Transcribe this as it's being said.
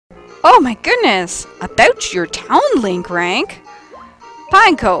Oh my goodness! About your town link rank?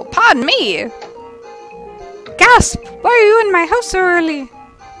 Pineco, pardon me! Gasp! Why are you in my house so early?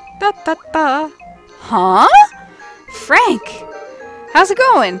 Da da da. Huh? Frank! How's it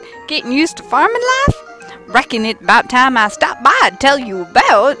going? Getting used to farming life? Reckon it's about time I stopped by to tell you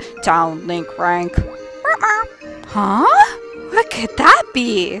about town link rank. Huh? What could that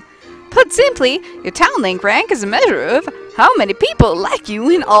be? Put simply, your town link rank is a measure of how many people like you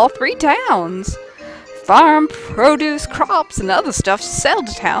in all 3 towns. Farm, produce, crops, and other stuff to sell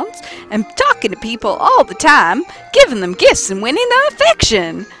to towns, and talking to people all the time, giving them gifts and winning their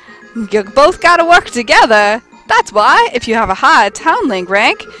affection. You both gotta work together. That's why, if you have a high town link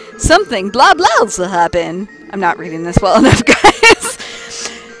rank, something blah blahs will happen. I'm not reading this well enough, guys.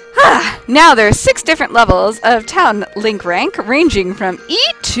 Now there are 6 different levels of town link rank, ranging from E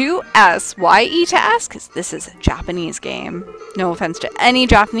to S. Why E to S? Because this is a Japanese game. No offense to any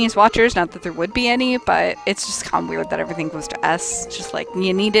Japanese watchers, not that there would be any, but it's just kind of weird that everything goes to S. It's just like,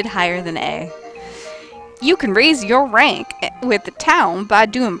 you needed higher than A. You can raise your rank with the town by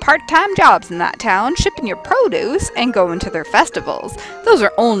doing part-time jobs in that town, shipping your produce, and going to their festivals. Those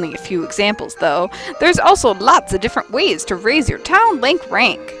are only a few examples, though. There's also lots of different ways to raise your town link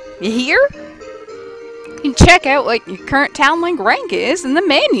rank. You hear? You can check out what your current town link rank is in the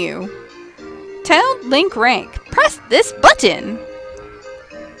menu. Town link rank. Press this button.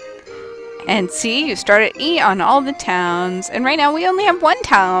 And see, you start at E on all the towns. And right now we only have 1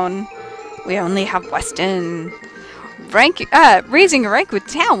 town. We only have Weston. Raising your rank with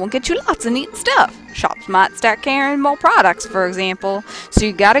town will get you lots of neat stuff. Shops might start carrying more products, for example. So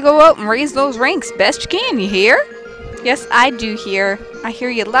you gotta go out and raise those ranks best you can, you hear? Yes, I do hear. I hear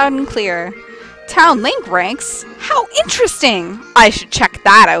you loud and clear. Town link ranks? How interesting! I should check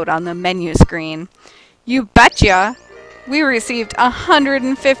that out on the menu screen. You betcha! We received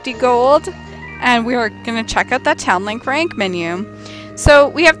 150 gold, and we are going to check out that town link rank menu. So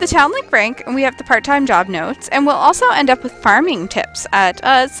we have the town link rank, and we have the part-time job notes, and we'll also end up with farming tips at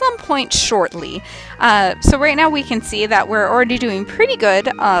some point shortly. So right now we can see that we're already doing pretty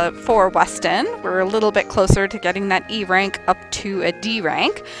good for Weston. We're a little bit closer to getting that E rank up to a D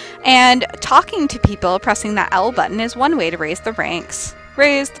rank. And talking to people, pressing that L button is one way to raise the ranks.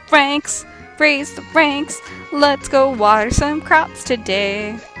 Raise the ranks! Raise the ranks! Let's go water some crops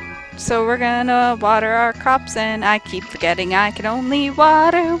today. So we're gonna water our crops, and I keep forgetting I can only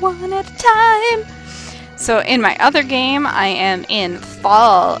water one at a time. So in my other game, I am in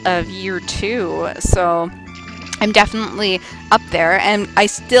fall of year 2, so I'm definitely up there, and I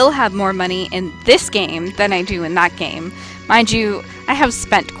still have more money in this game than I do in that game. Mind you, I have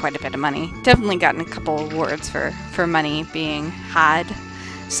spent quite a bit of money. Definitely gotten a couple awards for money being had.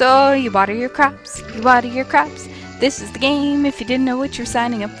 So you water your crops, you water your crops. This is the game if you didn't know what you're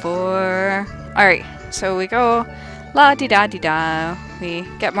signing up for. Alright, so we go la-di-da-di-da. We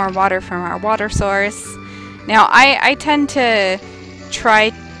get more water from our water source. Now, I tend to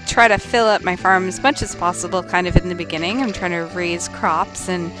try to fill up my farm as much as possible kind of in the beginning. I'm trying to raise crops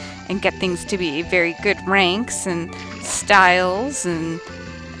and get things to be very good ranks and styles and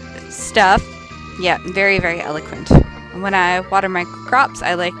stuff. Yeah, very, very eloquent. When I water my crops,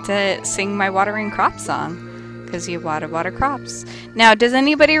 I like to sing my watering crop song. Because you water crops. Now, does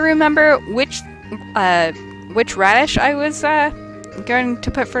anybody remember which radish I was going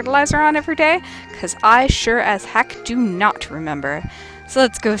to put fertilizer on every day? Because I sure as heck do not remember. So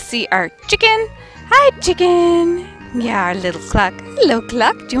let's go see our chicken. Hi, chicken. Yeah, our little cluck. Hello,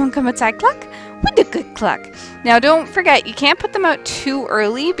 cluck. Do you want to come outside, cluck? What a good cluck. Now, don't forget, you can't put them out too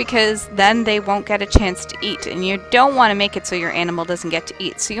early because then they won't get a chance to eat, and you don't want to make it so your animal doesn't get to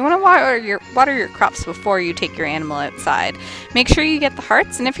eat. So you want to water your crops before you take your animal outside. Make sure you get the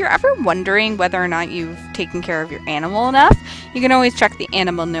hearts, and if you're ever wondering whether or not you've taken care of your animal enough, you can always check the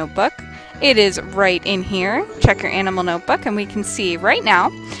animal notebook. It is right in here. Check your animal notebook, and we can see right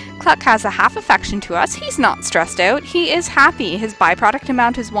now Cluck has a half affection to us. He's not stressed out. He is happy. His byproduct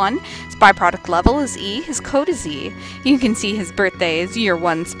amount is 1. His byproduct level is E. His code is E. You can see his birthday is year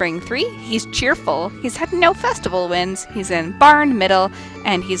 1, spring 3. He's cheerful. He's had no festival wins. He's in barn middle,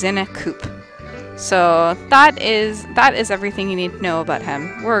 and he's in a coop. So that is everything you need to know about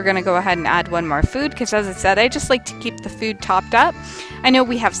him. We're going to go ahead and add 1 more food because, as I said, I just like to keep the food topped up. I know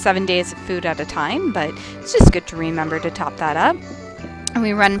we have 7 days of food at a time, but it's just good to remember to top that up. And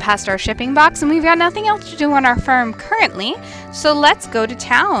we run past our shipping box, and we've got nothing else to do on our farm currently, so let's go to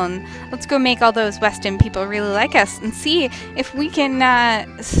town. Let's go make all those Weston people really like us and see if we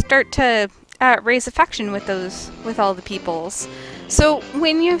can start to raise affection with all the peoples. So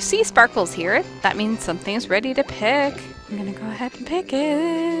when you see sparkles here, that means something's ready to pick. I'm gonna go ahead and pick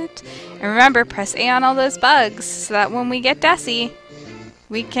it. And remember, press A on all those bugs so that when we get Desi,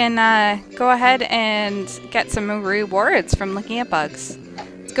 we can go ahead and get some rewards from looking at bugs.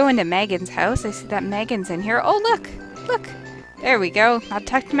 Let's go into Megan's house. I see that Megan's in here. Oh, look! Look! There we go. I'll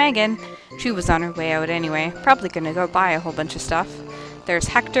text Megan. She was on her way out anyway. Probably gonna go buy a whole bunch of stuff. There's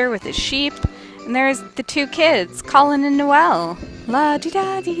Hector with his sheep. And there's the two kids, Colin and Noelle.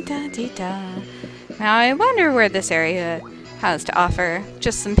 La-di-da-di-da-di-da. Now I wonder where this area has to offer.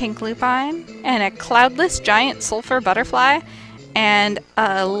 Just some pink lupine, and a cloudless giant sulfur butterfly, and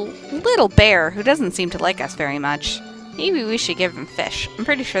a little bear who doesn't seem to like us very much. Maybe we should give him fish. I'm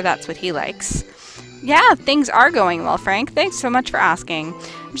pretty sure that's what he likes. Yeah, things are going well, Frank. Thanks so much for asking.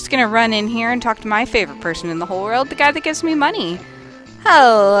 I'm just gonna run in here and talk to my favorite person in the whole world, the guy that gives me money.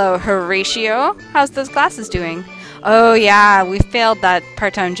 Hello, Horatio. How's those classes doing? Oh yeah, we failed that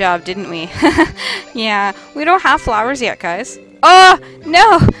part-time job, didn't we? Yeah, we don't have flowers yet, guys. Oh,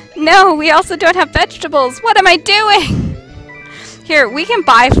 no, we also don't have vegetables. What am I doing? Here, we can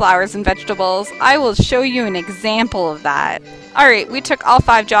buy flowers and vegetables. I will show you an example of that. Alright, we took all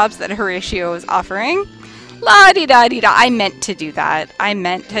 5 jobs that Horatio was offering. La-di-da-di-da. I meant to do that. I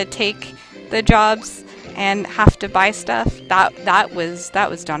meant to take the jobs and have to buy stuff. That was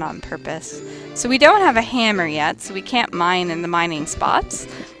done on purpose. So we don't have a hammer yet, so we can't mine in the mining spots,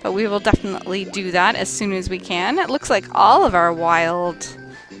 but we will definitely do that as soon as we can. It looks like all of our wild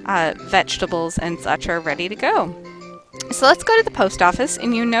vegetables and such are ready to go. So let's go to the post office,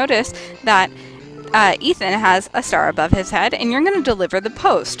 and you notice that Ethan has a star above his head, and you're going to deliver the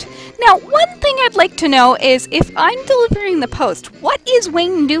post. Now, one thing I'd like to know is, if I'm delivering the post, what is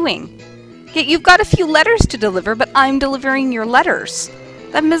Wayne doing? Yeah, you've got a few letters to deliver, but I'm delivering your letters.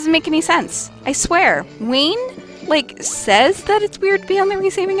 That doesn't make any sense. I swear. Wayne, says that it's weird to be on the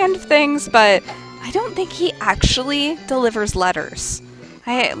receiving end of things, but I don't think he actually delivers letters.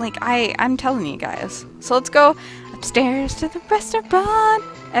 I'm telling you guys. So let's go upstairs to the restaurant.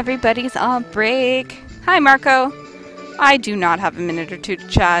 Everybody's on break. Hi, Marco. I do not have a minute or two to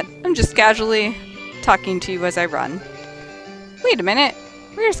chat. I'm just casually talking to you as I run. Wait a minute.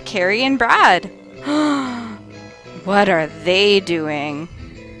 Where's Carrie and Brad? What are they doing?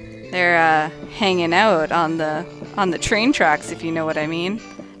 They're hanging out on the train tracks, if you know what I mean.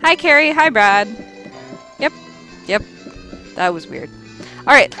 Hi, Carrie. Hi, Brad. Yep. That was weird.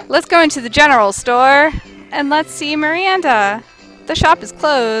 Alright, let's go into the general store and let's see Miranda. The shop is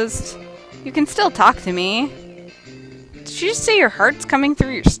closed. You can still talk to me. Did you just say your heart's coming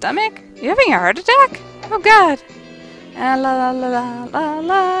through your stomach? You having a heart attack? Oh god. La la la la la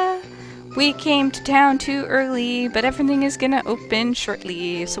la. We came to town too early, but everything is gonna open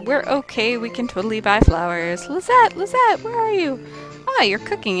shortly, so we're okay. We can totally buy flowers. Lizette, where are you? Ah, you're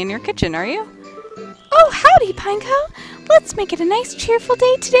cooking in your kitchen, are you? Oh, howdy, Pineco. Let's make it a nice, cheerful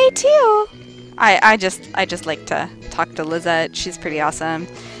day today too. I just like to talk to Lizette. She's pretty awesome.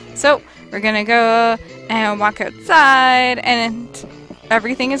 So we're gonna go and walk outside, and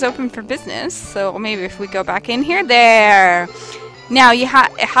everything is open for business. So maybe if we go back in here, there. Now, you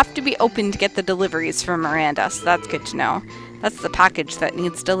have to be open to get the deliveries from Miranda, so that's good to know. That's the package that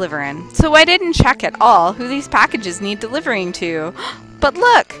needs delivering. So I didn't check at all who these packages need delivering to. But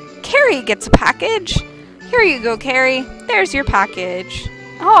look, Carrie gets a package. Here you go, Carrie. There's your package.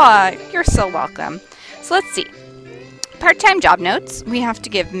 Aw, you're so welcome. So let's see. Part-time job notes. We have to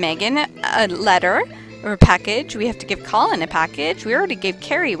give Megan a letter or a package. We have to give Colin a package. We already gave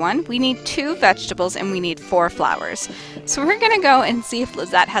Carrie one. We need 2 vegetables and we need 4 flowers. So we're gonna go and see if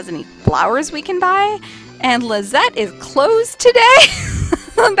Lizette has any flowers we can buy. And Lizette is closed today.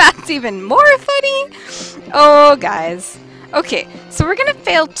 That's even more funny. Oh, guys. Okay, so we're gonna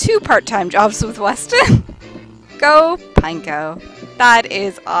fail 2 part-time jobs with Weston. Go, Pineco. That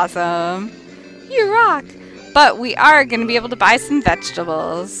is awesome. You rock. But we are gonna be able to buy some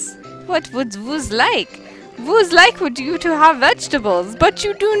vegetables. What would Vooz like? Vooz would you to have vegetables, but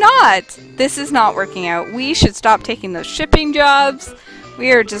you do not. This is not working out. We should stop taking those shipping jobs.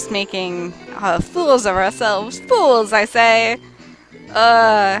 We are just making fools of ourselves. Fools, I say.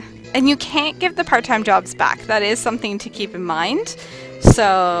 And you can't give the part-time jobs back. That is something to keep in mind.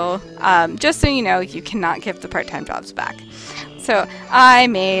 So, just so you know, you cannot give the part-time jobs back. So, I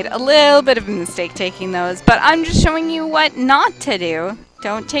made a little bit of a mistake taking those, but I'm just showing you what not to do.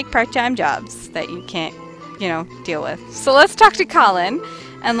 Don't take part-time jobs that you can't, deal with. So let's talk to Colin,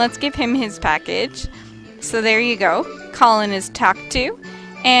 and let's give him his package. So there you go. Colin is talked to.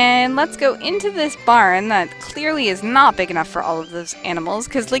 And let's go into this barn that clearly is not big enough for all of those animals,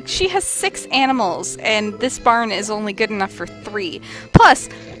 because, she has 6 animals, and this barn is only good enough for 3. Plus,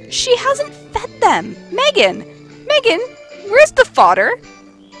 she hasn't fed them. Megan, Where's the fodder?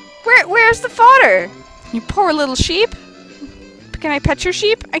 Where's the fodder? You poor little sheep. Can I pet your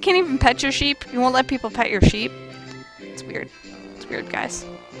sheep? I can't even pet your sheep. You won't let people pet your sheep. It's weird. It's weird, guys.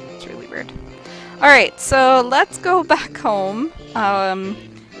 It's really weird. Alright, so let's go back home.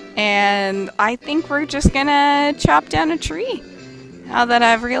 And I think we're just gonna chop down a tree. Now that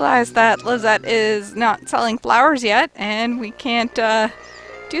I've realized that Lizette is not selling flowers yet, and we can't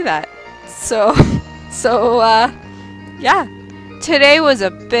do that. So, yeah. Today was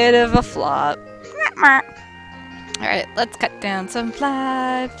a bit of a flop. Alright, let's cut down some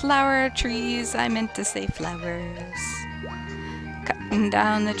flower trees. I meant to say flowers. Cutting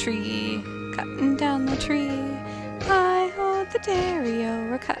down the tree. Cutting down the tree. Hi ho the dairy-o,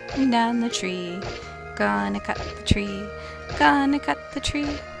 we're cutting down the tree. Gonna cut the tree. Gonna cut the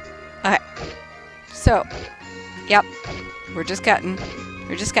tree. Okay. So, yep. We're just cutting.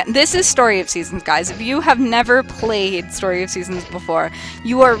 We're just cutting. This is Story of Seasons, guys. If you have never played Story of Seasons before,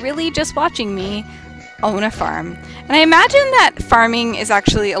 you are really just watching me own a farm. And I imagine that farming is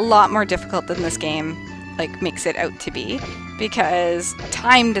actually a lot more difficult than this game makes it out to be, because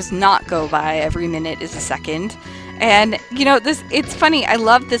time does not go by. Every minute is a second. And you know, it's funny, I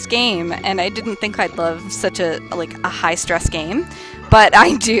love this game, and I didn't think I'd love such a high stress game, but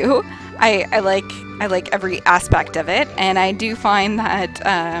I do. I like every aspect of it, and I do find that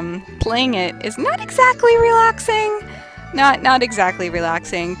playing it is not exactly relaxing. Not exactly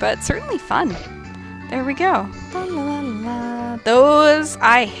relaxing, but certainly fun. There we go. La, la, la. Those,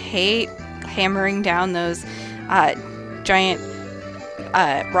 I hate hammering down those giant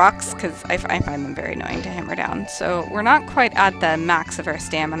rocks, because I find them very annoying to hammer down. So we're not quite at the max of our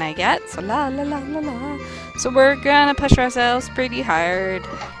stamina yet. So la la la la la. So we're gonna push ourselves pretty hard,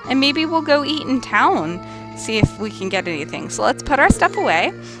 and maybe we'll go eat in town, see if we can get anything. So let's put our stuff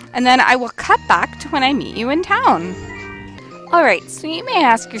away, and then I will cut back to when I meet you in town. Alright, so you may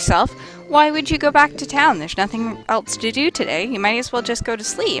ask yourself, why would you go back to town? There's nothing else to do today. You might as well just go to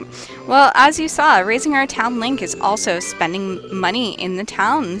sleep. Well, as you saw, raising our town link is also spending money in the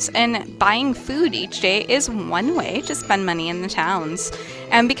towns, and buying food each day is one way to spend money in the towns.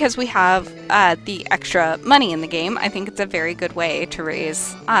 And because we have the extra money in the game, I think it's a very good way to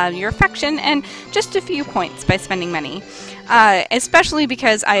raise your affection and just a few points by spending money. Especially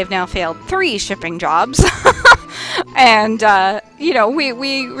because I have now failed 3 shipping jobs. And you know, we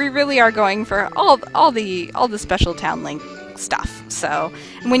really are going for all the special town link stuff. So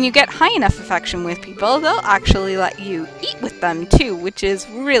when you get high enough affection with people, they'll actually let you eat with them too, which is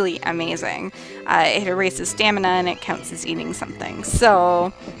really amazing. It erases stamina and it counts as eating something.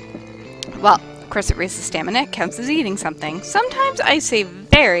 So, well, of course it raises stamina, it counts as eating something. Sometimes I say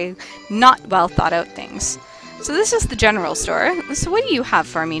very not well thought out things. So this is the general store. So what do you have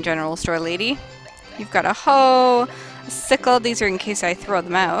for me, general store lady? You've got a hoe, a sickle. These are in case I throw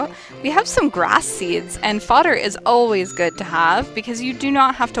them out. We have some grass seeds, and fodder is always good to have because you do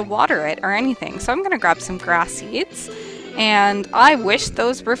not have to water it or anything. So I'm going to grab some grass seeds, and I wish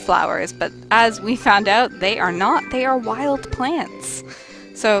those were flowers, but as we found out, they are not. They are wild plants.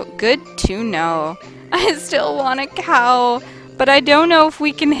 So good to know. I still want a cow, but I don't know if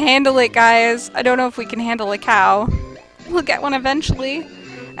we can handle it, guys. I don't know if we can handle a cow. We'll get one eventually.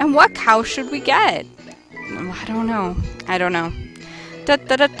 And what cow should we get? I don't know. I don't know. Da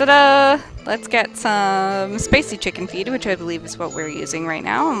da da da da. Let's get some spicy chicken feed, which I believe is what we're using right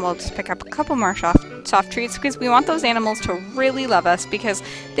now. And we'll just pick up a couple more soft treats because we want those animals to really love us because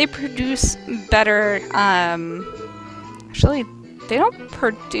they produce better. Actually, they don't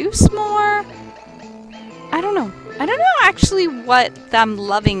produce more. I don't know. I don't know actually what them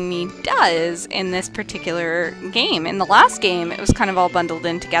loving me does in this particular game. In the last game, it was kind of all bundled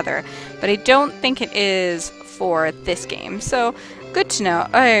in together, but I don't think it is for this game. So good to know.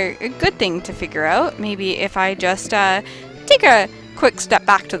 A good thing to figure out. Maybe if I just take a quick step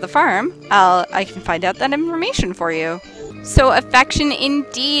back to the farm, I can find out that information for you. So affection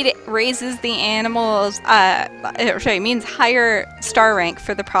indeed raises the animals, means higher star rank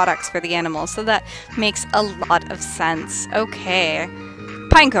for the products for the animals. So that makes a lot of sense. Okay.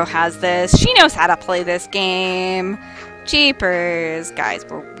 Pineco has this. She knows how to play this game. Jeepers. Guys,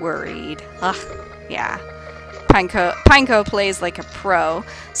 we're worried. Ugh, yeah. Pineco plays like a pro.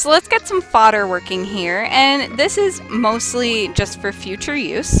 So let's get some fodder working here. And this is mostly just for future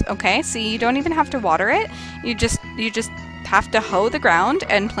use. Okay, so you don't even have to water it. You just have to hoe the ground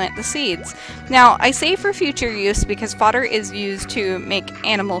and plant the seeds. Now, I say for future use because fodder is used to make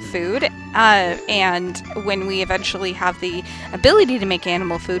animal food, and when we eventually have the ability to make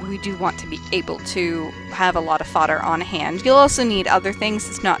animal food, we do want to be able to have a lot of fodder on hand. You'll also need other things.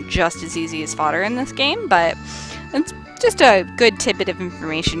 It's not just as easy as fodder in this game, but it's just a good tidbit of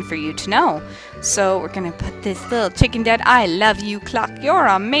information for you to know. So we're gonna put this little chicken dead. I love you, clock. You're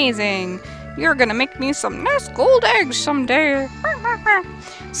amazing. You're gonna make me some nice gold eggs someday.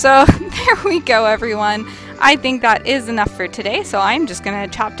 So there we go, everyone. I think that is enough for today, so I'm just gonna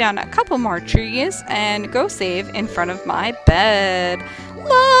chop down a couple more trees and go save in front of my bed.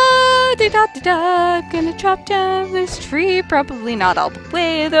 La-di-da-di-da, I'm gonna chop down this tree, probably not all the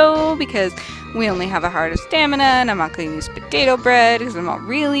way though, because we only have a heart of stamina, and I'm not gonna use potato bread, because I'm not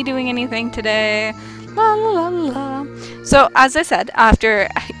really doing anything today. La la la la. So, as I said, after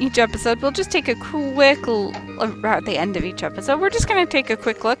each episode, we'll just take a quick, at the end of each episode, we're just going to take a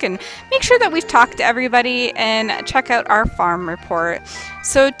quick look and make sure that we've talked to everybody and check out our farm report.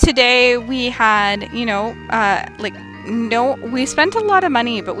 So today we had, we spent a lot of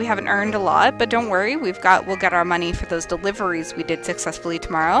money, but we haven't earned a lot. But don't worry, we'll get our money for those deliveries we did successfully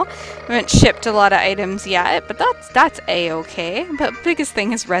tomorrow. We haven't shipped a lot of items yet, but that's a-okay. But biggest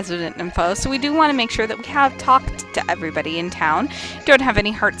thing is resident info, so we do want to make sure that we have talked to everybody in town. Don't have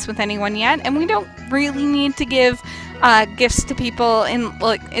any hearts with anyone yet, and we don't really need to give gifts to people in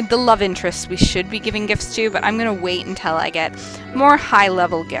the love interests we should be giving gifts to, but I'm gonna wait until I get more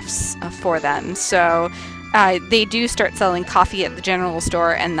high-level gifts for them. So they do start selling coffee at the general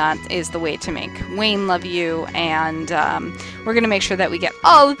store, and that is the way to make Wayne love you, and we're going to make sure that we get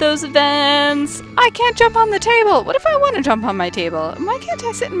all of those events. I can't jump on the table. What if I want to jump on my table? Why can't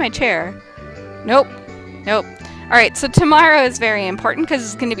I sit in my chair? Nope. Alright, so tomorrow is very important because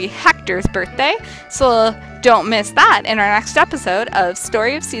it's going to be Hector's birthday, so don't miss that in our next episode of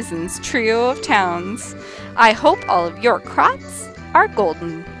Story of Seasons, Trio of Towns. I hope all of your crops are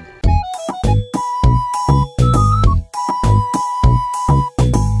golden.